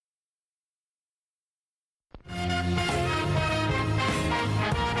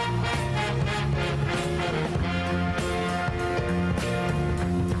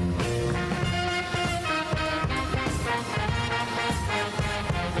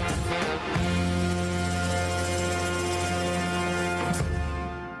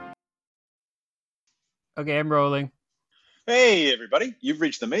Okay, I'm rolling. Hey, everybody. You've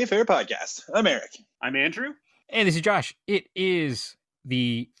reached the Mayfair Podcast. I'm Eric. I'm Andrew. And this is Josh. It is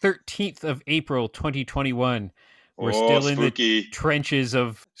the 13th of April, 2021. We're still in spooky. the trenches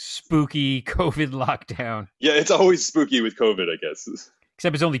of spooky COVID lockdown. Yeah, it's always spooky with COVID, I guess.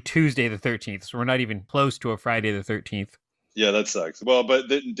 Except it's only Tuesday the 13th, so we're not even close to a Friday the 13th. Yeah, that sucks. Well, but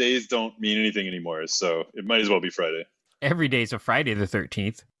the days don't mean anything anymore, so it might as well be Friday. Every day's a Friday the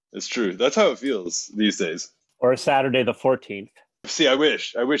 13th. It's true. That's how it feels these days. Or a Saturday the 14th. See, I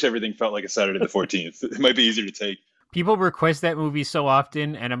wish everything felt like a Saturday the 14th. It might be easier to take. People request that movie so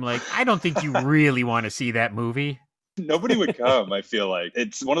often, and I'm like, I don't think you really want to see that movie. Nobody would come, I feel like.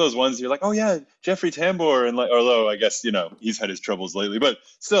 It's one of those ones you're like, oh yeah, Jeffrey Tambor, and like, although I guess, he's had his troubles lately, but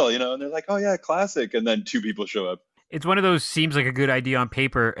still, and they're like, oh yeah, classic, and then two people show up. It's one of those seems like a good idea on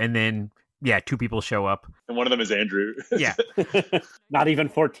paper, and then, yeah, two people show up. And one of them is Andrew. Yeah. Not even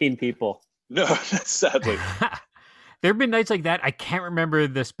 14 people. No, sadly. There have been nights like that. I can't remember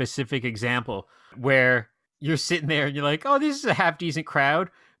the specific example where you're sitting there and you're like, oh, this is a half decent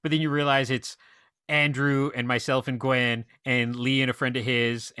crowd. But then you realize it's Andrew and myself and Gwen and Lee and a friend of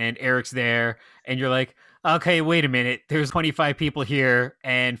his and Eric's there. And you're like, okay, wait a minute. There's 25 people here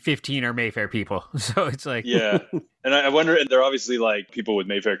and 15 are Mayfair people. So it's like, yeah. And I wonder, and they're obviously like people with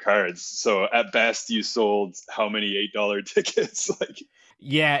Mayfair cards. So at best you sold how many $8 tickets?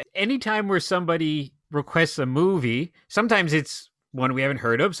 Yeah. Anytime where somebody requests a movie, sometimes it's one we haven't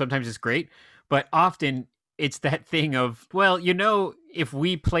heard of. Sometimes it's great. But often it's that thing of, well, if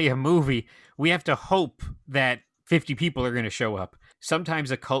we play a movie, we have to hope that 50 people are going to show up.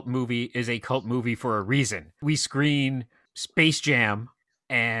 Sometimes a cult movie is a cult movie for a reason. We screen Space Jam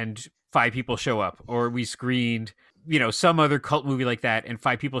and 5 people show up, or we screened, some other cult movie like that and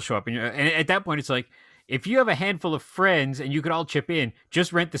 5 people show up. And at that point, it's like, if you have a handful of friends and you could all chip in,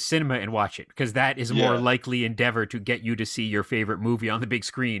 just rent the cinema and watch it, because that is a more likely endeavor to get you to see your favorite movie on the big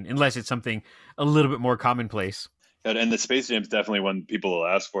screen, unless it's something a little bit more commonplace. And the Space Jam's definitely one people will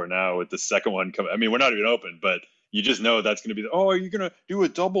ask for now with the second one coming. I mean, we're not even open, but you just know that's going to be, are you going to do a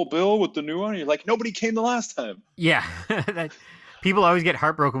double bill with the new one? And you're like, nobody came the last time. Yeah. People always get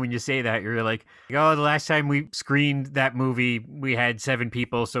heartbroken when you say that. You're like, the last time we screened that movie, we had 7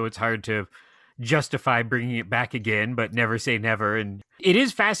 people, so it's hard to justify bringing it back again, but never say never. And it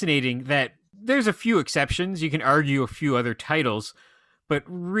is fascinating that there's a few exceptions. You can argue a few other titles, but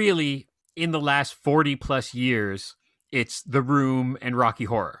really in the last 40 plus years, it's The Room and Rocky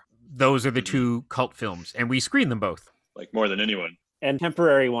Horror. Those are the 2 cult films, and we screen them both. Like more than anyone. And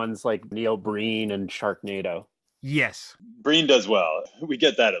temporary ones like Neil Breen and Sharknado. Yes. Breen does well. We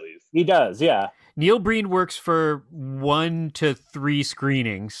get that at least. He does, yeah. Neil Breen works for 1 to 3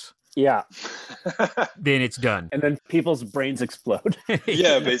 screenings. Yeah. Then it's done. And then people's brains explode.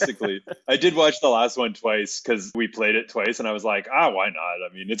 Yeah, basically. I did watch the last one twice because we played it twice and I was like, why not?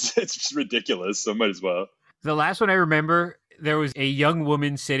 I mean, it's just ridiculous, so might as well. The last one I remember, there was a young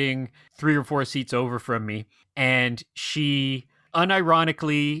woman sitting 3 or 4 seats over from me, and she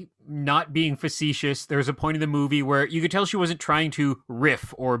unironically, not being facetious, there was a point in the movie where you could tell she wasn't trying to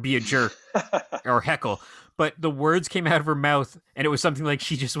riff or be a jerk or heckle, but the words came out of her mouth and it was something like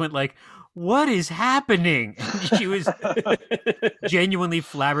she just went like, what is happening? And she was genuinely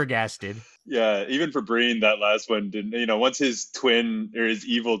flabbergasted. Yeah, even for Breen, that last one didn't, once his twin or his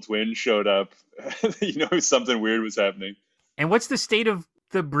evil twin showed up, something weird was happening. And what's the state of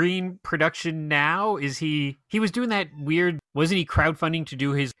the Breen production now? Is he was doing that weird, wasn't he crowdfunding to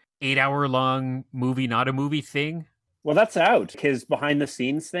do his 8-hour-long movie, not a movie thing? Well, that's out. His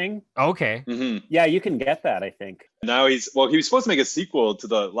behind-the-scenes thing. Okay. Mm-hmm. Yeah, you can get that, I think. Now he was supposed to make a sequel to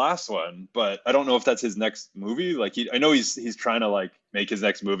the last one, but I don't know if that's his next movie. Like, I know he's trying to make his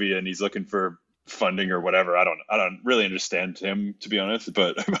next movie, and he's looking for funding or whatever. I don't really understand him, to be honest,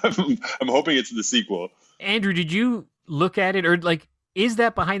 but I'm hoping it's the sequel. Andrew, did you look at it, or is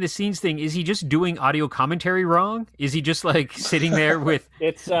that behind the scenes thing? Is he just doing audio commentary wrong? Is he just sitting there with...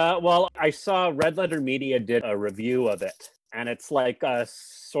 It's, well, I saw Red Letter Media did a review of it, and it's like a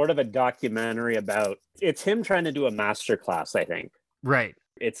sort of a documentary about, it's him trying to do a masterclass, I think. Right.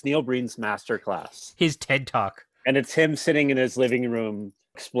 It's Neil Breen's masterclass. His TED Talk. And it's him sitting in his living room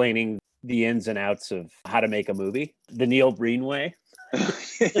explaining the ins and outs of how to make a movie, the Neil Breen way.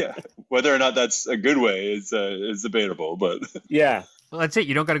 Yeah. Whether or not that's a good way is debatable, but... Yeah. Well, that's it.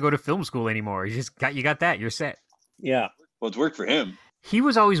 You don't got to go to film school anymore. You got that. You're set. Yeah. Well, it's worked for him. He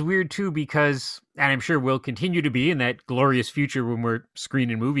was always weird too because, and I'm sure will continue to be in that glorious future when we're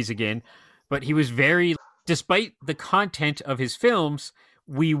screening movies again, but he was very, despite the content of his films,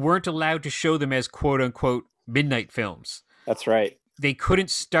 we weren't allowed to show them as quote unquote midnight films. That's right. They couldn't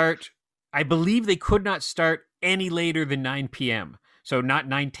start I believe they could not start any later than 9 p.m. So not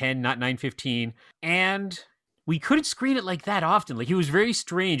 9:10, not 9:15. And we couldn't screen it like that often. Like, it was very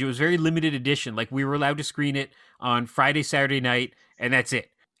strange. It was very limited edition. Like, we were allowed to screen it on Friday, Saturday night, and that's it.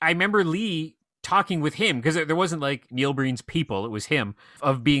 I remember Lee talking with him, because there wasn't like Neil Breen's people, it was him,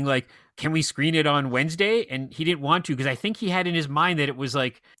 of being like, can we screen it on Wednesday? And he didn't want to, because I think he had in his mind that it was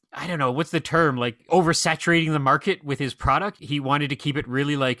like, I don't know, what's the term? Like, oversaturating the market with his product. He wanted to keep it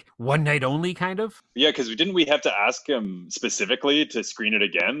really like one night only, kind of. Yeah, because didn't we have to ask him specifically to screen it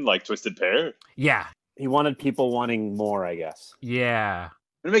again, like Twisted Pair? Yeah. He wanted people wanting more, I guess. Yeah.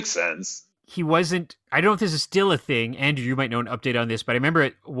 It makes sense. He wasn't, I don't know if this is still a thing. Andrew, you might know an update on this, but I remember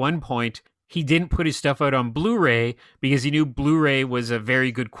at one point, he didn't put his stuff out on Blu-ray because he knew Blu-ray was a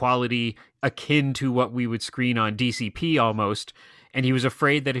very good quality, akin to what we would screen on DCP almost. And he was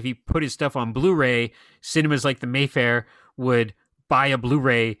afraid that if he put his stuff on Blu-ray, cinemas like the Mayfair would buy a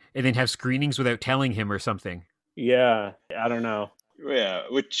Blu-ray and then have screenings without telling him or something. Yeah, I don't know. Yeah,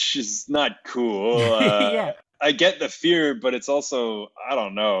 which is not cool. Yeah. I get the fear, but it's also, I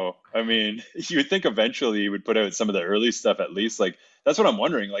don't know. I mean, you would think eventually he would put out some of the early stuff at least. Like, that's what I'm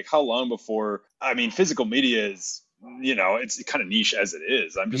wondering. Like, how long before, I mean, physical media is, it's kind of niche as it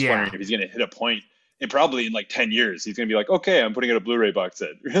is. I'm just wondering if he's going to hit a point, and probably in like 10 years, he's going to be like, okay, I'm putting out a Blu-ray box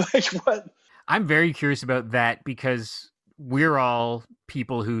set. Like, what? I'm very curious about that, because we're all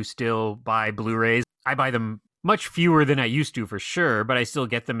people who still buy Blu-rays. I buy them much fewer than I used to, for sure, but I still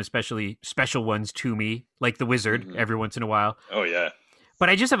get them, especially special ones to me, like The Wizard, every once in a while. Oh, yeah. But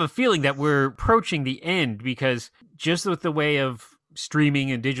I just have a feeling that we're approaching the end, because just with the way of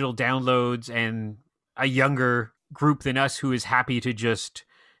streaming and digital downloads and a younger group than us who is happy to just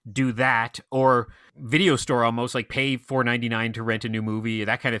do that, or video store almost, like pay $4.99 to rent a new movie,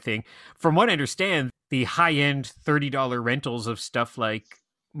 that kind of thing. From what I understand, the high-end $30 rentals of stuff like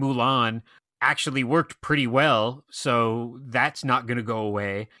Mulan actually worked pretty well, so that's not going to go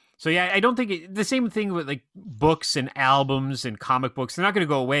away. So yeah, I don't think the same thing with like books and albums and comic books. They're not going to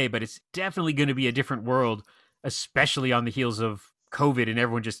go away, but it's definitely going to be a different world, especially on the heels of COVID and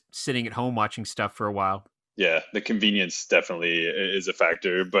everyone just sitting at home watching stuff for a while. Yeah, the convenience definitely is a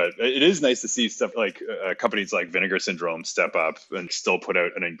factor, but it is nice to see stuff like companies like Vinegar Syndrome step up and still put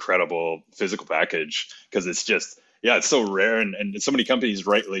out an incredible physical package, because it's just, it's so rare, and so many companies,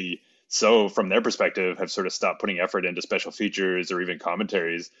 rightly so, from their perspective, have sort of stopped putting effort into special features or even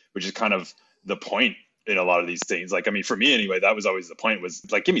commentaries, which is kind of the point in a lot of these things. Like, I mean, for me anyway, that was always the point, was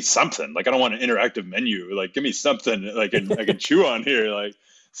like, give me something. Like, I don't want an interactive menu. Like, give me something like I can chew on here. Like,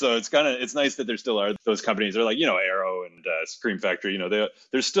 so it's nice that there still are those companies. They're like, Arrow and Scream Factory,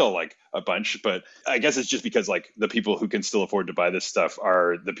 there's still like a bunch, but I guess it's just because like the people who can still afford to buy this stuff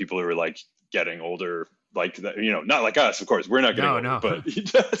are the people who are like getting older, like that, not like us, of course, we're not getting older,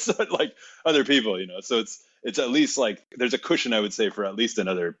 but so, like other people, so it's at least like there's a cushion, I would say, for at least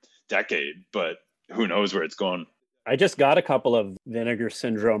another decade, but who knows where it's going. I just got a couple of Vinegar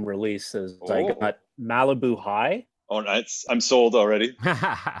Syndrome releases. Oh. I got Malibu High. Oh, nice. I'm sold already.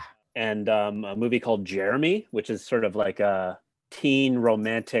 And a movie called Jeremy, which is sort of like a teen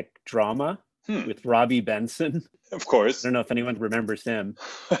romantic drama with Robbie Benson. Of course. I don't know if anyone remembers him,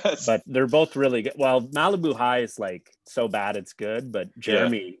 but they're both really good. Well, Malibu High is like so bad it's good, but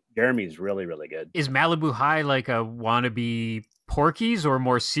Jeremy's really, really good. Is Malibu High like a wannabe Porky's, or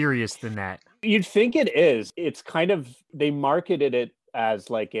more serious than that? You'd think it is. It's kind of, they marketed it as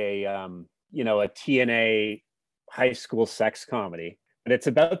like a, a TNA high school sex comedy. And it's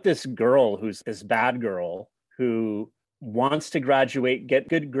about this girl who's this bad girl who wants to graduate, get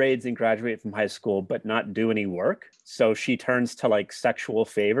good grades and graduate from high school, but not do any work. So she turns to like sexual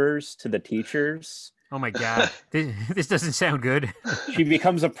favors to the teachers. Oh my God. This doesn't sound good. She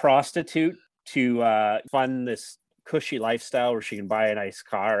becomes a prostitute to fund this cushy lifestyle where she can buy a nice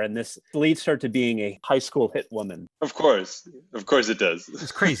car. And this leads her to being a high school hit woman. Of course it does.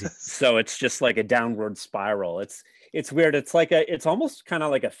 It's crazy. So it's just like a downward spiral. It's weird. It's like it's almost kind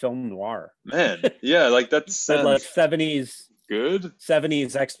of like a film noir. Man, yeah, like that's like 70s good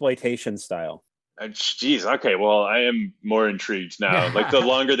 70s exploitation style. Geez, okay, well, I am more intrigued now. Like the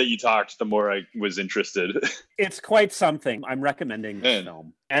longer that you talked, the more I was interested. It's quite something. I'm recommending this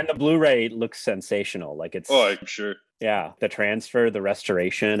film. And the Blu-ray looks sensational. Like it's I'm sure. Yeah, the transfer, the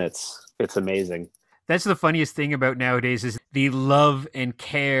restoration, it's amazing. That's the funniest thing about nowadays, is the love and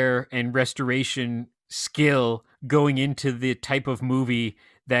care and restoration skill going into the type of movie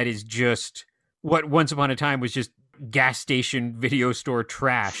that is just what once upon a time was just gas station video store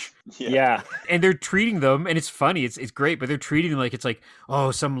trash. Yeah. And they're treating them, and it's funny, it's great, but they're treating them like it's like,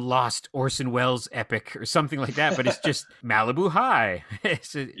 oh, some lost Orson Welles epic or something like that, but it's just Malibu High.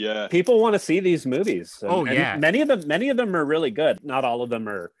 Yeah. People want to see these movies. Yeah. And many of them are really good. Not all of them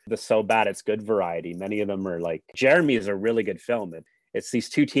are the so bad it's good variety. Many of them are like Jeremy is a really good film. It's these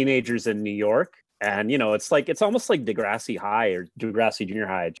two teenagers in New York. And, it's almost like Degrassi High or Degrassi Junior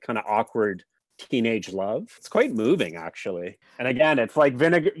High, kind of awkward teenage love. It's quite moving, actually. And again, it's like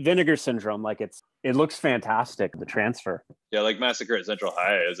vinegar syndrome. Like it looks fantastic, the transfer. Yeah, like Massacre at Central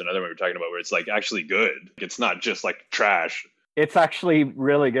High is another one we're talking about where it's like actually good. It's not just like trash. It's actually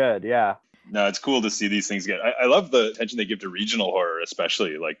really good, yeah. No, it's cool to see these things get. I love the attention they give to regional horror,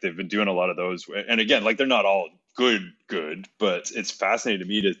 especially. Like they've been doing a lot of those. And again, like they're not all good, but it's fascinating to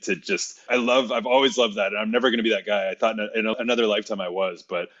me to just. I've always loved that, and I'm never going to be that guy. I thought in another lifetime I was,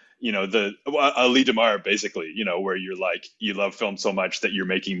 but the Ali Damar, basically, where you're like, you love film so much that you're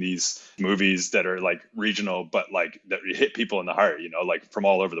making these movies that are like regional, but like that hit people in the heart, like from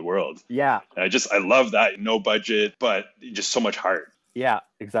all over the world. Yeah. And I love that. No budget, but just so much heart. Yeah,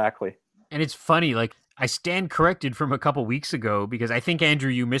 exactly. And it's funny, like I stand corrected from a couple weeks ago because I think,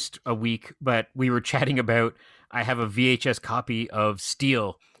 Andrew, you missed a week, but we were chatting about, I have a VHS copy of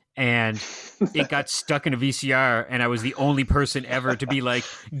Steel, and it got stuck in a VCR, and I was the only person ever to be like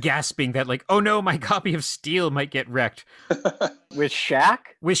gasping that like, oh no, my copy of Steel might get wrecked. With Shaq?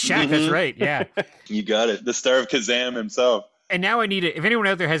 With Shaq, that's right, yeah. You got it. The star of Kazam himself. And now I need it. If anyone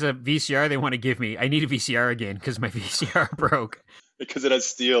out there has a VCR they want to give me, I need a VCR again because my VCR broke. Because it has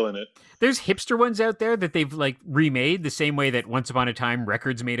Steel in it. There's hipster ones out there that they've like remade the same way that Once Upon a Time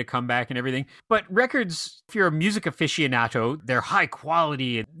records made a comeback and everything. But records, if you're a music aficionado, they're high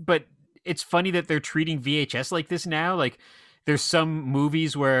quality. But it's funny that they're treating VHS like this now. Like there's some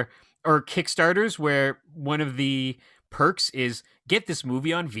movies or Kickstarters where one of the perks is get this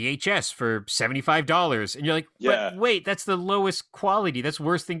movie on VHS for $75. And you're like, but wait, that's the lowest quality. That's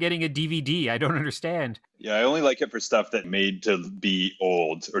worse than getting a DVD. I don't understand. Yeah, I only like it for stuff that made to be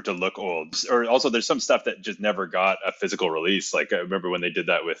old or to look old. Or also there's some stuff that just never got a physical release. Like I remember when they did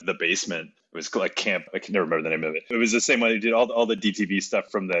that with The Basement. It was like Camp. I can never remember the name of it. It was the same way they did all the DTV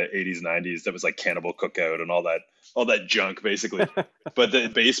stuff from the 80s, 90s. That was like Cannibal Cookout and all that junk, basically. But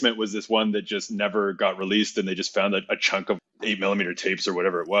The Basement was this one that just never got released, and they just found a chunk of 8mm tapes or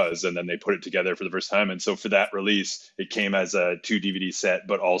whatever it was, and then they put it together for the first time. And so for that release, it came as a 2 DVD set,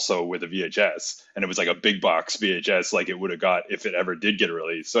 but also with a VHS, and it was like a big box VHS, like it would have got if it ever did get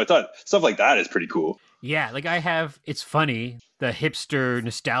released. So I thought stuff like that is pretty cool. Yeah, like it's funny, the hipster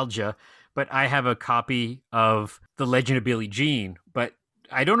nostalgia, but I have a copy of The Legend of Billie Jean, but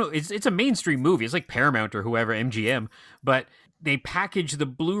I don't know, it's a mainstream movie. It's like Paramount or whoever, MGM, but they packaged the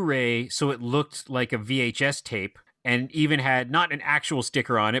Blu-ray so it looked like a VHS tape, and even had not an actual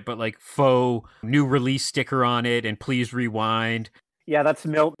sticker on it, but like faux new release sticker on it and please rewind. Yeah, that's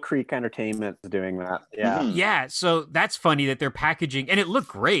Milk Creek Entertainment doing that. Yeah. Mm-hmm. Yeah, so that's funny that they're packaging, and it looked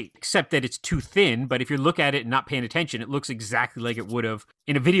great, except that it's too thin, but if you look at it and not paying attention, it looks exactly like it would have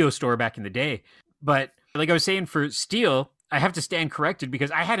in a video store back in the day. But like I was saying, for Steel, I have to stand corrected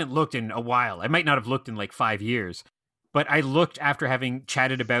because I hadn't looked in a while. I might not have looked in like 5 years, but I looked after having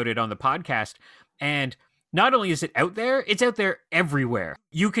chatted about it on the podcast, and not only is it out there, it's out there everywhere.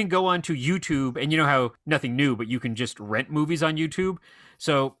 You can go onto YouTube, and you know how nothing new, but you can just rent movies on YouTube.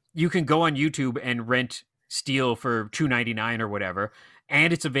 So you can go on YouTube and rent Steel for $2.99 or whatever,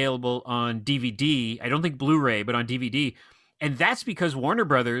 and it's available on DVD. I don't think Blu-ray, but on DVD. And that's because Warner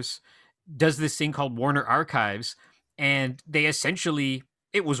Brothers does this thing called Warner Archives, and they essentially,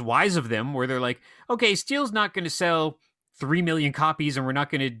 it was wise of them, where they're like, okay, Steel's not going to sell 3 million copies, and we're not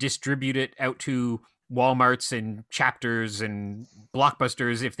going to distribute it out to Walmarts and Chapters and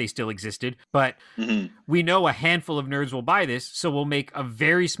Blockbusters if they still existed. But we know a handful of nerds will buy this, so we'll make a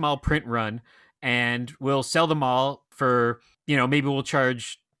very small print run and we'll sell them all for, maybe we'll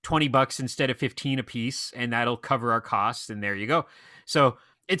charge $20 instead of 15 a piece, and that'll cover our costs, and there you go. So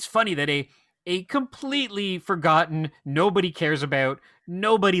it's funny that a completely forgotten, nobody cares about,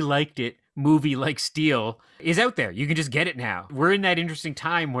 nobody liked it movie like Steel is out there. You can just get it now. We're in that interesting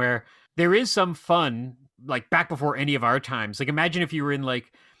time where there is some fun, like back before any of our times. Like imagine if you were in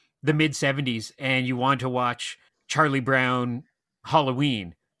like the mid 70s and you wanted to watch Charlie Brown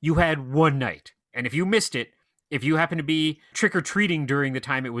Halloween. You had one night. And if you missed it, if you happened to be trick-or-treating during the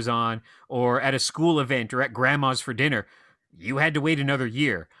time it was on, or at a school event, or at grandma's for dinner, you had to wait another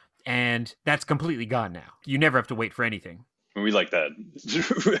year. And that's completely gone now. You never have to wait for anything. We like that.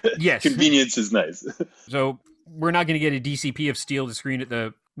 Yes. Convenience is nice. So we're not going to get a DCP of Steel to screen at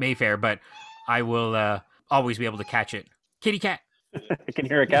the Mayfair, but I'll always be able to catch it. Kitty cat. I can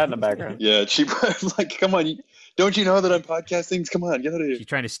hear a cat in the background. Yeah, she like, come on, don't you know that I'm podcasting? Come on, get out of here. She's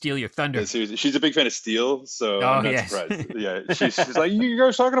trying to steal your thunder. Yeah, seriously, she's a big fan of Steel, so Oh, I'm not yes. surprised. Yeah, she's like, you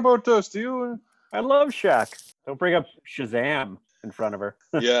guys talking about Steel? I love Shaq. Don't bring up Shazam in front of her.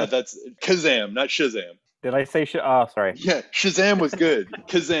 Yeah, that's Kazam, not Shazam. Did I say Oh, sorry. Yeah, Shazam was good.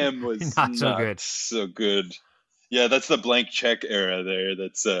 Kazam was Not so good. So good. Yeah, that's the blank check era there.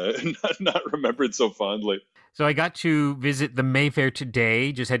 That's not remembered so fondly. So I got to visit the Mayfair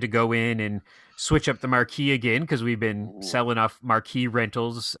today. Just had to go in and switch up the marquee again because we've been selling off marquee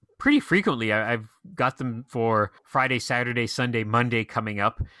rentals pretty frequently. I've got them for Friday, Saturday, Sunday, Monday coming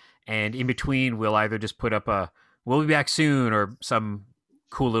up. And in between, we'll either just put up "we'll be back soon" or some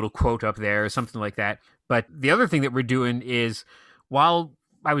cool little quote up there or something like that. But the other thing that we're doing is while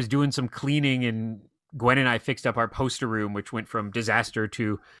I was doing some cleaning and Gwen and I fixed up our poster room, which went from disaster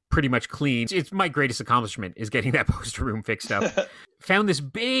to pretty much clean. It's my greatest accomplishment is getting that poster room fixed up. Found this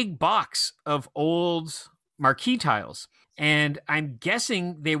big box of old marquee tiles. And I'm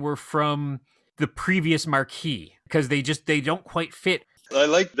guessing they were from the previous marquee because they don't quite fit. I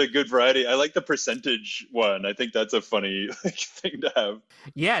like the good variety. I like the percentage one. I think that's a funny thing to have.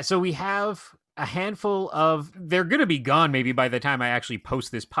 Yeah, so we have a handful of, they're going to be gone maybe by the time I actually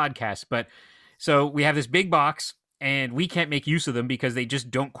post this podcast, but so we have this big box and we can't make use of them because they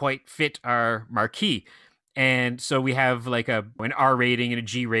just don't quite fit our marquee. And so we have like an R rating and a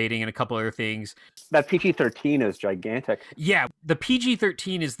G rating and a couple other things. That PG-13 is gigantic. Yeah, the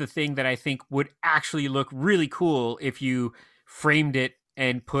PG-13 is the thing that I think would actually look really cool if you framed it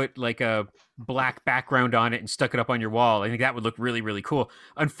and put like a black background on it and stuck it up on your wall. I think that would look really, really cool.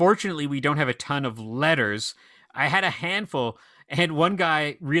 Unfortunately, we don't have a ton of letters. I had a handful. And one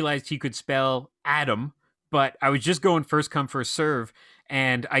guy realized he could spell Adam, but I was just going first come, first serve,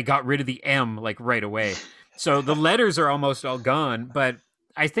 and I got rid of the M like right away. So the letters are almost all gone, but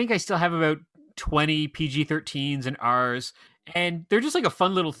I think I still have about 20 PG-13s and Rs, and they're just like a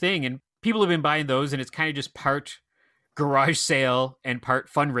fun little thing. And people have been buying those, and it's kind of just part garage sale and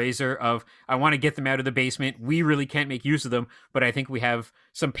part fundraiser of, I want to get them out of the basement. We really can't make use of them, but I think we have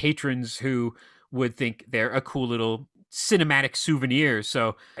some patrons who would think they're a cool little cinematic souvenir.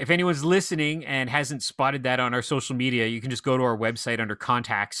 So if anyone's listening and hasn't spotted that on our social media, you can just go to our website under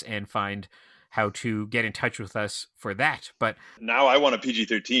contacts and find how to get in touch with us for that. But now I want a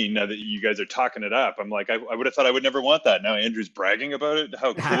PG-13 now that you guys are talking it up. I'm like, I would have thought I would never want that. Now Andrew's bragging about it,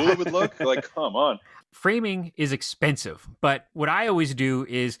 how cool it would look. Like, come on. Framing is expensive, but what I always do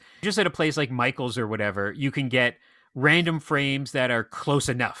is just at a place like Michael's or whatever, you can get random frames that are close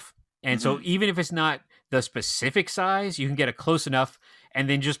enough. And so even if it's not the specific size, you can get it close enough and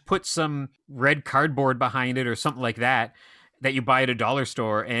then just put some red cardboard behind it or something like that you buy at a dollar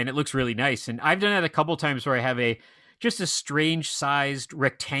store, and it looks really nice. And I've done that a couple times where I have just a strange sized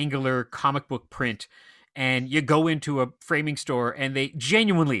rectangular comic book print, and you go into a framing store and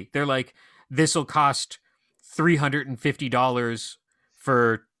they're like, this will cost $350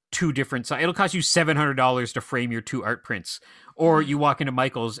 for two different sizes. It'll cost you $700 to frame your two art prints. Or you walk into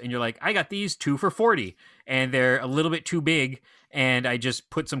Michael's and you're like, I got these 2 for $40, and they're a little bit too big, and I just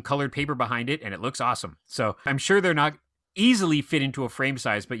put some colored paper behind it and it looks awesome. So I'm sure they're not easily fit into a frame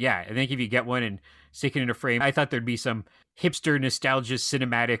size, but yeah, I think if you get one and stick it in a frame, I thought there'd be some hipster nostalgia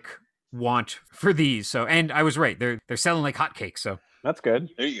cinematic want for these. So, and I was right, they're selling like hotcakes. So that's good.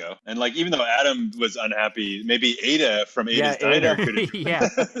 There you go. And like, even though Adam was unhappy, maybe Ada from Ada's Diner could. Yeah,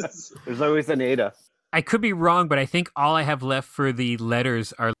 there's always an Ada. I could be wrong, but I think all I have left for the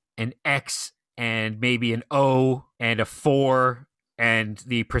letters are an X and maybe an O and a 4 and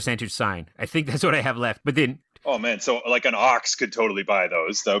the percentage sign. I think that's what I have left. But then, oh man, so like an Ox could totally buy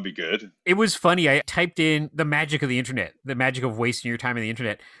those. That would be good. It was funny. I typed in the magic of the internet, the magic of wasting your time on the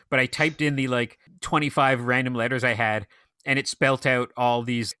internet. But I typed in the like 25 random letters I had, and it spelt out all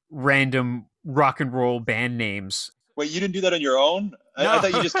these random rock and roll band names. Wait, you didn't do that on your own? No. I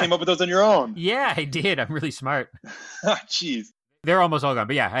thought you just came up with those on your own. Yeah, I did. I'm really smart. Jeez. They're almost all gone.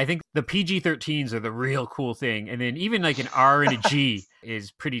 But yeah, I think the PG-13s are the real cool thing. And then even like an R and a G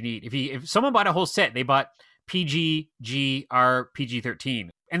is pretty neat. If someone bought a whole set, they bought PG, G, R, PG-13.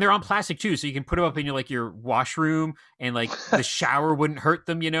 And they're on plastic too, so you can put them up in your washroom, and like the shower wouldn't hurt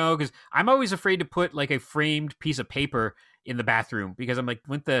them, because I'm always afraid to put like a framed piece of paper in the bathroom because I'm like,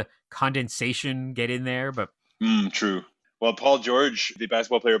 wouldn't the condensation get in there? But true. Well, Paul George, the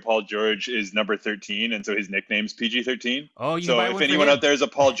basketball player Paul George, is number 13, and so his nickname's PG-13. Oh, you can So buy if one for anyone him. out there is a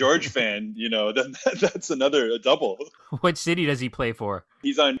Paul George fan, then that's a double. What city does he play for?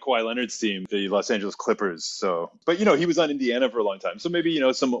 He's on Kawhi Leonard's team, the Los Angeles Clippers. So, but he was on Indiana for a long time. So maybe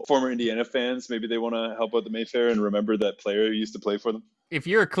some former Indiana fans, maybe they want to help out the Mayfair and remember that player who used to play for them. If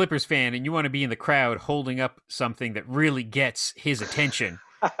you're a Clippers fan and you want to be in the crowd holding up something that really gets his attention,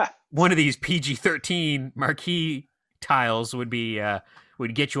 one of these PG-13 marquee tiles would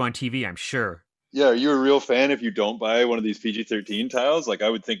get you on TV, I'm sure. Yeah, are you a real fan if you don't buy one of these PG-13 tiles? Like, I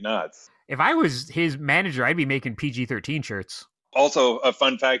would think not. If I was his manager, I'd be making PG-13 shirts. Also, a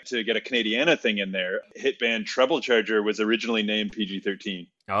fun fact to get a Canadiana thing in there, hit band Treble Charger was originally named PG-13.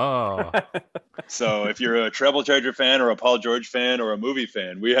 Oh. So if you're a Treble Charger fan or a Paul George fan or a movie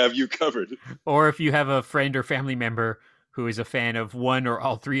fan, we have you covered. Or if you have a friend or family member who is a fan of one or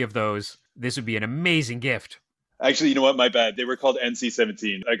all three of those, this would be an amazing gift. Actually, you know what? My bad. They were called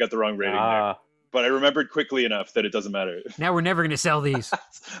NC-17. I got the wrong rating there. But I remembered quickly enough that it doesn't matter. Now we're never going to sell these.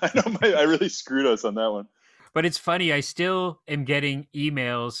 I know I really screwed us on that one. But it's funny. I still am getting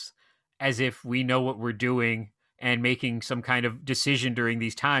emails as if we know what we're doing and making some kind of decision during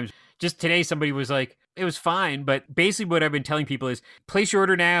these times. Just today, somebody was like, it was fine. But basically what I've been telling people is place your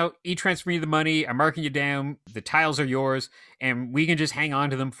order now, e-transfer me the money. I'm marking you down. The tiles are yours. And we can just hang on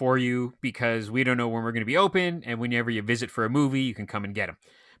to them for you because we don't know when we're going to be open. And whenever you visit for a movie, you can come and get them.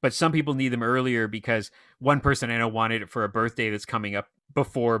 But some people need them earlier because one person I know wanted it for a birthday that's coming up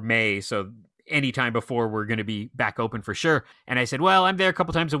before May. So anytime before we're going to be back open for sure. And I said, well, I'm there a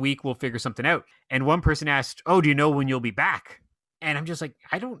couple times a week. We'll figure something out. And one person asked, oh, do you know when you'll be back? And I'm just like,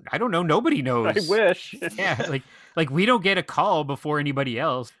 I don't know. Nobody knows. I wish. Yeah. Like we don't get a call before anybody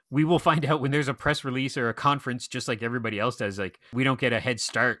else. We will find out when there's a press release or a conference, just like everybody else does. Like we don't get a head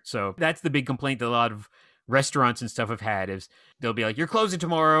start. So that's the big complaint that a lot of restaurants and stuff have had is they'll be like, you're closing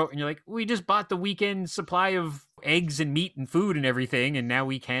tomorrow. And you're like, we just bought the weekend supply of eggs and meat and food and everything. And now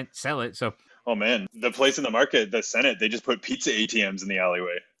we can't sell it. So, oh man, the place in the market, the Senate, they just put pizza ATMs in the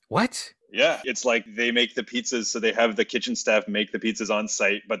alleyway. What? Yeah, it's like they make the pizzas, so they have the kitchen staff make the pizzas on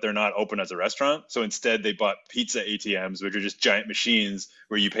site, but they're not open as a restaurant. So instead, they bought pizza ATMs, which are just giant machines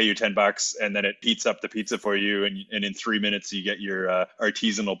where you pay your $10 and then it heats up the pizza for you, and in 3 minutes you get your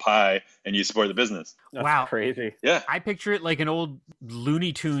artisanal pie and you support the business. That's wow, crazy. Yeah, I picture it like an old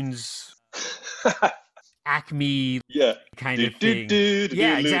Looney Tunes Acme kind of thing.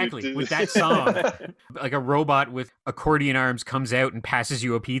 Yeah, exactly. With that song, like a robot with accordion arms comes out and passes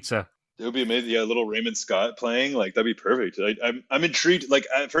you a pizza. It would be amazing. Yeah, a little Raymond Scott playing, like that'd be perfect. I'm intrigued. Like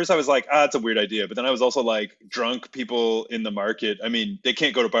at first I was like, it's a weird idea, but then I was also like, drunk people in the market. I mean, they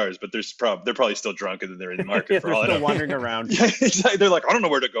can't go to bars, but they're probably still drunk and then they're in the market for all I know. They're wandering around. Yeah, exactly. They're like, I don't know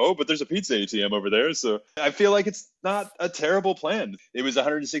where to go, but there's a pizza ATM over there. So I feel like it's not a terrible plan. It was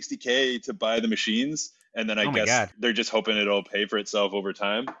 $160K to buy the machines, and then I guess they're just hoping it'll pay for itself over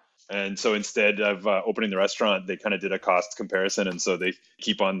time. And so instead of opening the restaurant, they kind of did a cost comparison. And so they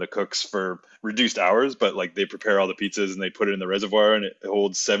keep on the cooks for reduced hours, but like they prepare all the pizzas and they put it in the reservoir and it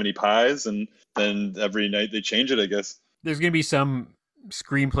holds 70 pies. And then every night they change it, I guess. There's going to be some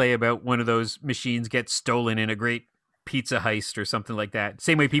screenplay about one of those machines gets stolen in a great pizza heist or something like that.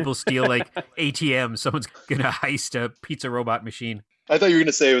 Same way people steal like ATMs. Someone's going to heist a pizza robot machine. I thought you were going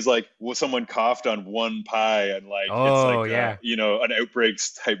to say it was like, well, someone coughed on one pie and like, it's like, an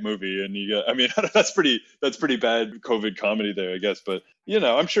Outbreaks type movie. And I mean, that's pretty bad COVID comedy there, I guess. But,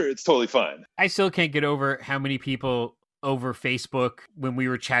 I'm sure it's totally fine. I still can't get over how many people over Facebook when we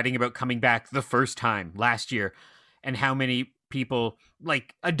were chatting about coming back the first time last year and how many people,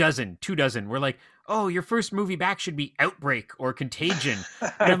 like a dozen, 2 dozen, were like, oh, your first movie back should be Outbreak or Contagion.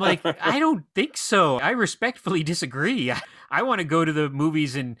 And I'm like, I don't think so. I respectfully disagree. I want to go to the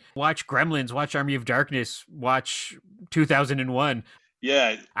movies and watch Gremlins, watch Army of Darkness, watch 2001.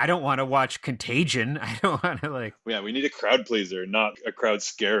 Yeah. I don't want to watch Contagion. I don't want to Yeah, we need a crowd pleaser, not a crowd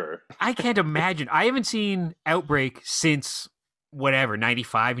scarer. I can't imagine. I haven't seen Outbreak since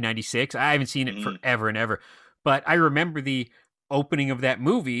 95, 96. I haven't seen it forever and ever. But I remember the opening of that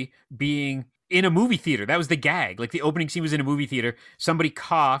movie being in a movie theater. That was the gag. Like the opening scene was in a movie theater. Somebody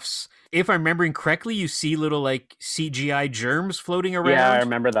coughs. If I'm remembering correctly, you see little like CGI germs floating around. Yeah, I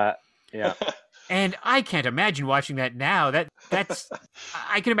remember that. Yeah. And I can't imagine watching that now. That's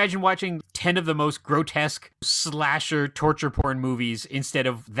I can imagine watching 10 of the most grotesque slasher torture porn movies instead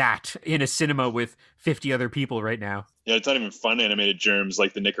of that in a cinema with 50 other people right now. Yeah, it's not even fun animated germs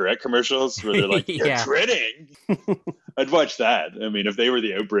like the Nicorette commercials where they're like, you're treading. I'd watch that. I mean, if they were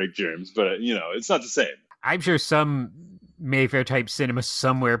the Outbreak germs, but it's not the same. I'm sure some Mayfair type cinema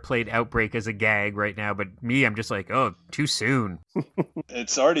somewhere played Outbreak as a gag right now, but me, I'm just like, oh, too soon.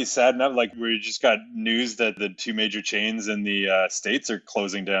 It's already sad enough. Like we just got news that the two major chains in the States are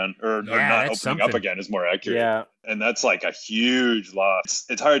closing down or Yeah, not that's opening up something. again is more accurate. Yeah. And that's like a huge loss.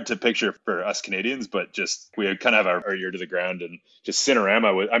 It's hard to picture for us Canadians, but just we kind of have our ear to the ground and just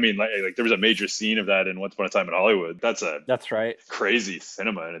Cinerama. I mean, like there was a major scene of that in Once Upon a Time in Hollywood. That's right. Crazy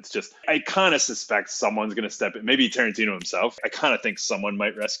cinema. And it's just, I kind of suspect someone's going to step in. Maybe Tarantino himself. I kind of think someone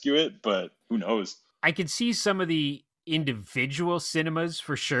might rescue it, but who knows? I could see some of the individual cinemas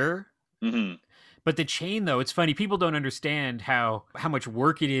for sure. Mm-hmm. But the chain, though, it's funny. People don't understand how much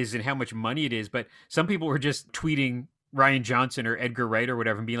work it is and how much money it is. But some people were just tweeting Ryan Johnson or Edgar Wright or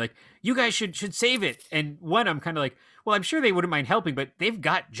whatever and being like, you guys should save it. And one, I'm kind of like, well, I'm sure they wouldn't mind helping, but they've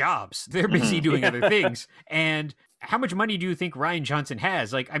got jobs. They're busy doing other things. And how much money do you think Ryan Johnson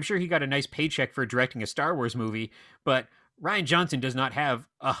has? Like, I'm sure he got a nice paycheck for directing a Star Wars movie, but Ryan Johnson does not have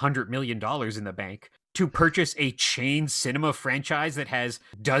 $100 million in the bank to purchase a chain cinema franchise that has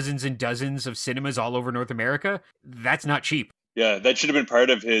dozens and dozens of cinemas all over North America. That's not cheap. Yeah, that should have been part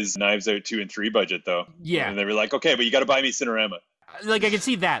of his Knives Out 2 and 3 budget, though. Yeah. And they were like, okay, but you got to buy me Cinerama. Like, I can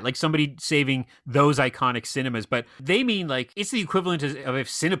see that, like somebody saving those iconic cinemas, but they mean like it's the equivalent of if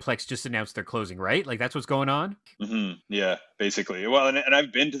Cineplex just announced they're closing, right? Like that's what's going on. Mm-hmm. Yeah, basically. Well, and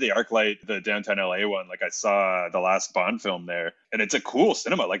I've been to the ArcLight, the downtown LA one. Like I saw the last Bond film there, and it's a cool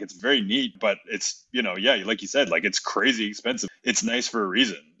cinema. Like it's very neat, but it's, yeah, like you said, like it's crazy expensive. It's nice for a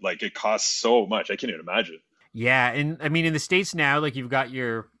reason. Like it costs so much. I can't even imagine. Yeah, and I mean in the States now, like you've got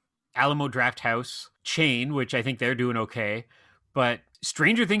your Alamo Drafthouse chain, which I think they're doing okay. But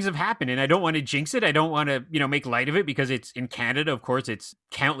stranger things have happened, and I don't want to jinx it. I don't want to, make light of it because it's in Canada. Of course, it's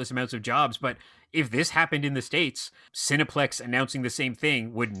countless amounts of jobs. But if this happened in the States, Cineplex announcing the same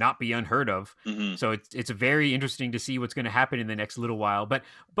thing would not be unheard of. Mm-hmm. So it's very interesting to see what's going to happen in the next little while.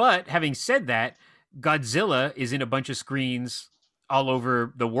 But having said that, Godzilla is in a bunch of screens all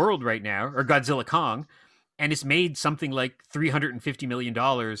over the world right now, or Godzilla Kong, and it's made something like $350 million.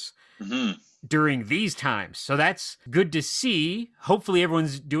 Mm-hmm. During these times. So that's good to see. Hopefully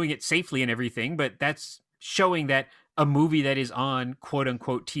everyone's doing it safely and everything, but that's showing that a movie that is on quote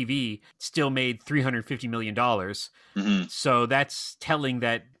unquote TV still made $350 million. Mm-hmm. So that's telling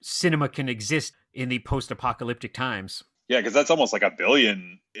that cinema can exist in the post-apocalyptic times. Yeah, because that's almost like $1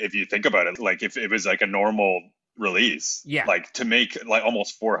 billion if you think about it. Like if it was like a normal release. Yeah. Like to make like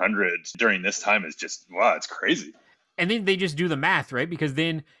almost 400 during this time is just, wow, it's crazy. And then they just do the math, right? Because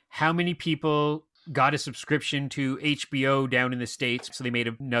then how many people got a subscription to HBO down in the States? So they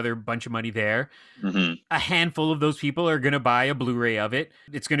made another bunch of money there. Mm-hmm. A handful of those people are going to buy a Blu-ray of it.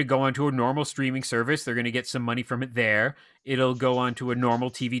 It's going to go onto a normal streaming service. They're going to get some money from it there. It'll go onto a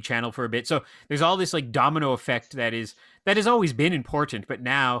normal TV channel for a bit. So there's all this like domino effect that has always been important, but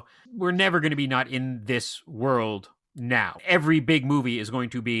now we're never going to be not in this world now. Every big movie is going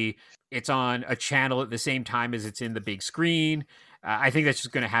to be, it's on a channel at the same time as it's in the big screen. I think that's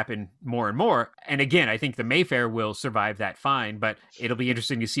just going to happen more and more. And again, I think the Mayfair will survive that fine, but it'll be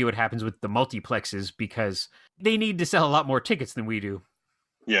interesting to see what happens with the multiplexes because they need to sell a lot more tickets than we do.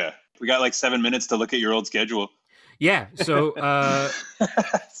 Yeah. We got like 7 minutes to look at your old schedule. Yeah. So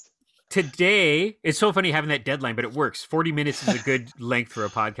today, it's so funny having that deadline, but it works. 40 minutes is a good length for a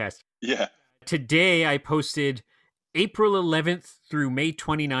podcast. Yeah. Today, I posted April 11th through May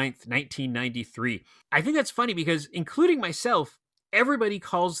 29th, 1993. I think that's funny because, including myself, everybody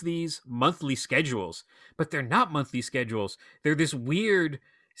calls these monthly schedules, but they're not monthly schedules. They're this weird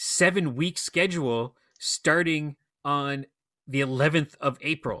 7-week schedule starting on the 11th of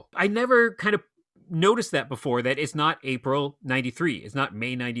April. I never kind of noticed that before, that it's not April 93. It's not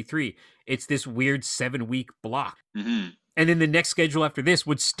May 93. It's this weird 7-week block. Mm-hmm. And then the next schedule after this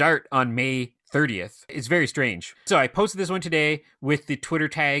would start on May 30th. It's very strange. So I posted this one today with the Twitter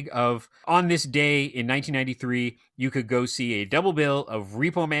tag of, on this day in 1993, you could go see a double bill of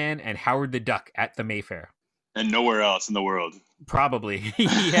Repo Man and Howard the Duck at the Mayfair. And nowhere else in the world. Probably.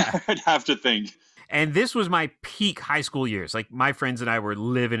 Yeah. I'd have to think. And this was my peak high school years. Like my friends and I were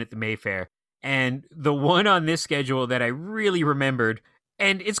living at the Mayfair. And the one on this schedule that I really remembered,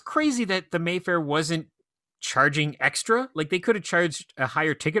 and it's crazy that the Mayfair wasn't charging extra. Like they could have charged a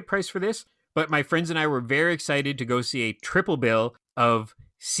higher ticket price for this. But my friends and I were very excited to go see a triple bill of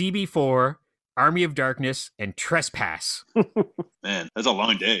CB4, Army of Darkness, and Trespass. Man, that's a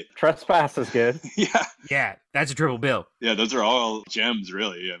long day. Trespass is good. Yeah. Yeah, that's a triple bill. Yeah, those are all gems,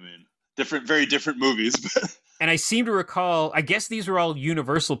 really. I mean, very different movies. But and I seem to recall, I guess these were all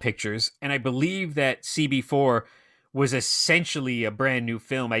Universal Pictures, and I believe that CB4 was essentially a brand new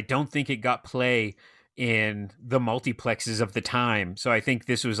film. I don't think it got play in the multiplexes of the time. So I think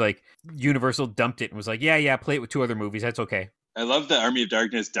this was like Universal dumped it and was like, yeah, play it with 2 other movies. That's okay. I love the Army of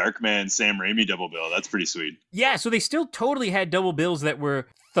Darkness, Darkman, Sam Raimi double bill. That's pretty sweet. Yeah, so they still totally had double bills that were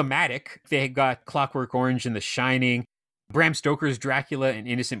thematic. They had got Clockwork Orange and The Shining, Bram Stoker's Dracula and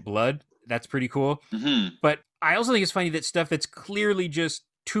Innocent Blood. That's pretty cool. Mm-hmm. But I also think it's funny that stuff that's clearly just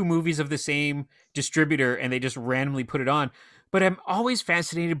 2 movies of the same distributor and they just randomly put it on. But I'm always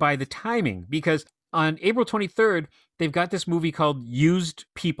fascinated by the timing because on April 23rd, they've got this movie called Used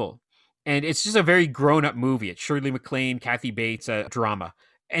People. And it's just a very grown-up movie. It's Shirley MacLaine, Kathy Bates, a drama.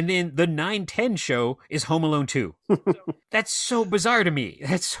 And then the 9/10 show is Home Alone 2. That's so bizarre to me.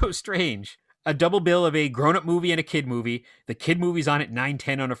 That's so strange. A double bill of a grown-up movie and a kid movie. The kid movie's on at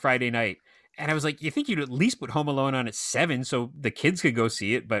 9/10 on a Friday night. And I was like, you think you'd at least put Home Alone on at 7 so the kids could go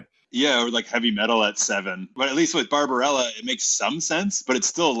see it, but... Yeah, or like Heavy Metal at 7. But at least with Barbarella, it makes some sense, but it's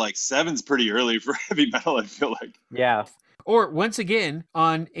still like 7's pretty early for Heavy Metal, I feel like. Yeah. Or once again,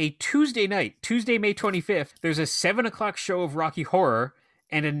 on a Tuesday night, Tuesday, May 25th, there's a 7 o'clock show of Rocky Horror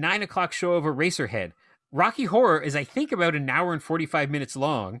and a 9 o'clock show of Eraserhead. Rocky Horror is, I think, about an hour and 45 minutes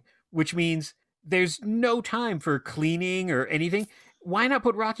long, which means there's no time for cleaning or anything. Why not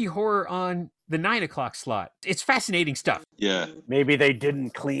put Rocky Horror on the 9 o'clock slot? It's fascinating stuff. Yeah. Maybe they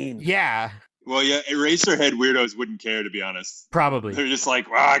didn't clean. Yeah. Well, yeah, Eraserhead weirdos wouldn't care, to be honest. Probably. They're just like,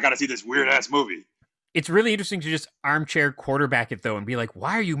 wow, I got to see this weird-ass movie. It's really interesting to just armchair quarterback it, though, and be like,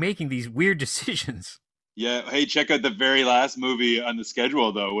 why are you making these weird decisions? Yeah. Hey, check out the very last movie on the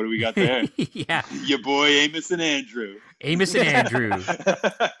schedule, though. What do we got there? Yeah. Your boy Amos and Andrew. Amos and Andrew.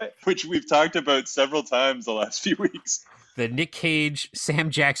 Which we've talked about several times the last few weeks. The Nick Cage, Sam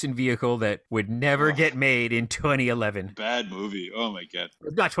Jackson vehicle that would never get made in 2011. Bad movie. Oh, my God.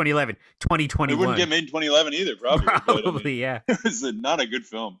 Not 2011, 2021. It wouldn't get made in 2011 either, probably. Probably, yeah. It was not a good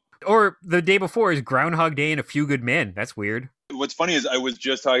film. Or the day before is Groundhog Day and A Few Good Men. That's weird. What's funny is I was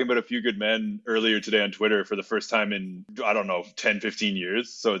just talking about A Few Good Men earlier today on Twitter for the first time in, 10, 15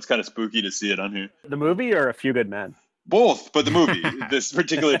 years. So it's kind of spooky to see it on here. The movie or A Few Good Men? Both, but the movie, this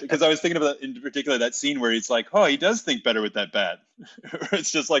particular, because I was thinking about in particular that scene where he's like, oh, he does think better with that bat.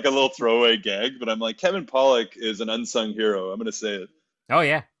 It's just like a little throwaway gag, but I'm like, Kevin Pollak is an unsung hero. I'm going to say it. Oh,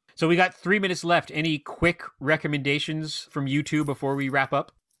 yeah. So we got 3 minutes left. Any quick recommendations from you two before we wrap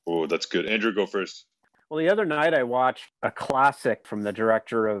up? Oh, that's good. Andrew, go first. Well, the other night I watched a classic from the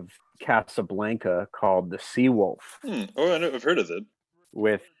director of Casablanca called The Seawolf. Oh, I've heard of it.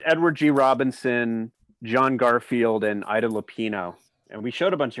 With Edward G. Robinson, John Garfield, and Ida Lupino. And we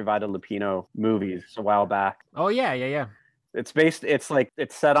showed a bunch of Ida Lupino movies a while back. Oh, yeah. It's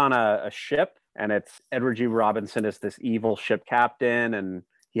set on a ship, and it's Edward G. Robinson is this evil ship captain, and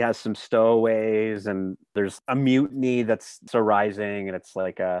he has some stowaways, and there's a mutiny that's arising, and it's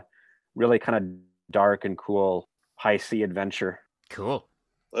like a really kind of dark and cool high sea adventure. Cool.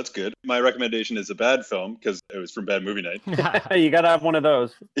 That's good. My recommendation is a bad film because it was from Bad Movie Night. You got to have one of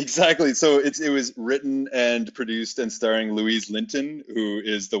those. Exactly. So it was written and produced and starring Louise Linton, who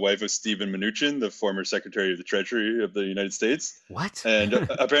is the wife of Stephen Mnuchin, the former Secretary of the Treasury of the United States. What? And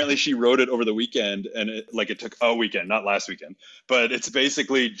apparently she wrote it over the weekend, and it took a weekend, not last weekend. But it's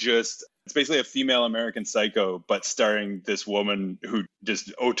basically a female American Psycho, but starring this woman who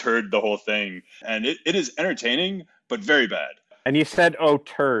just auteured the whole thing. And it is entertaining, but very bad. And you said, oh,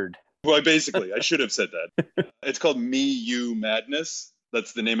 turd. Well, I should have said that. It's called Me, You, Madness.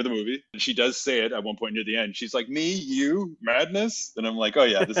 That's the name of the movie. And she does say it at one point near the end. She's like, me, you, madness? And I'm like, oh,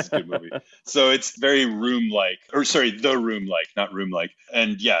 yeah, this is a good movie. So it's very The Room-like, not Room-like.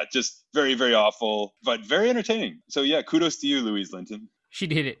 And yeah, just very, very awful, but very entertaining. So yeah, kudos to you, Louise Linton. She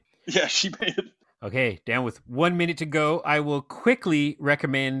did it. Yeah, she made it. Okay, down with 1 minute to go. I will quickly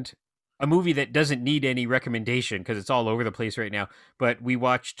recommend a movie that doesn't need any recommendation because it's all over the place right now. But we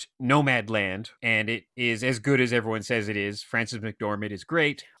watched Nomadland, and it is as good as everyone says it is. Frances McDormand is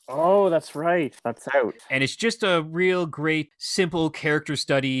great. Oh, that's right. That's out. And it's just a real great, simple character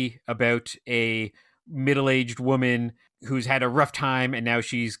study about a middle-aged woman who's had a rough time, and now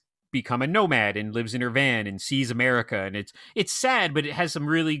she's become a nomad and lives in her van and sees America. And it's sad, but it has some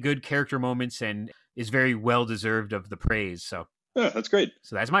really good character moments and is very well-deserved of the praise. So. Yeah, that's great.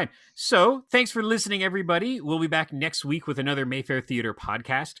 So that's mine. So thanks for listening, everybody. We'll be back next week with another Mayfair Theater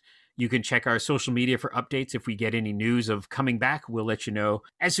podcast. You can check our social media for updates. If we get any news of coming back, we'll let you know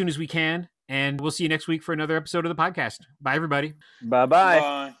as soon as we can. And we'll see you next week for another episode of the podcast. Bye, everybody. Bye-bye.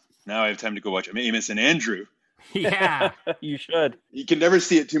 Bye. Now I have time to go watch Amos and Andrew. Yeah. You should. You can never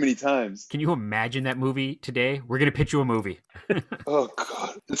see it too many times. Can you imagine that movie today? We're going to pitch you a movie. Oh,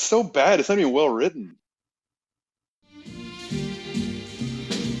 God. It's so bad. It's not even well written.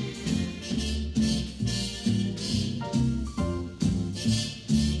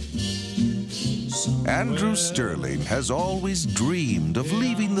 Andrew Sterling has always dreamed of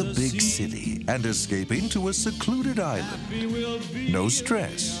leaving the big city and escaping to a secluded island. No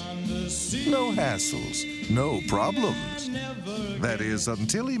stress, no hassles, no problems. That is,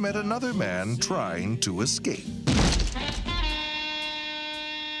 until he met another man trying to escape.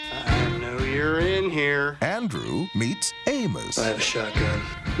 I know you're in here. Andrew meets Amos. I have a shotgun.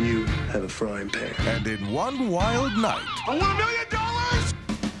 You have a frying pan. And in one wild night, I want $1 million!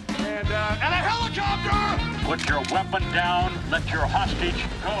 And a helicopter! Put your weapon down. Let your hostage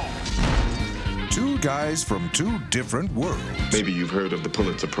go. two guys from two different worlds. Maybe you've heard of the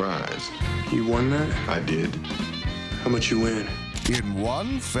Pulitzer Prize. You won that? I did. How much you win? In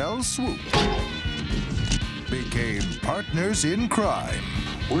one fell swoop, became partners in crime.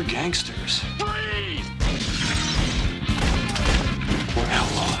 We're gangsters. Freeze! We're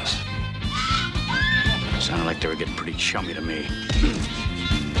outlaws. Sounded like they were getting pretty chummy to me.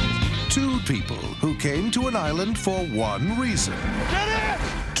 Two people who came to an island for one reason. Get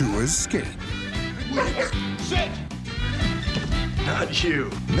in! To escape. Sit! Not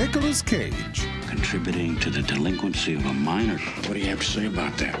you. Nicolas Cage. Contributing to the delinquency of a minor. What do you have to say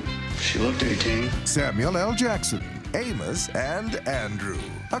about that? She looked 18. Samuel L. Jackson. Amos and Andrew.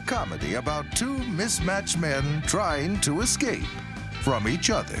 A comedy about two mismatched men trying to escape from each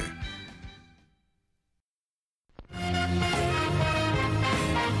other.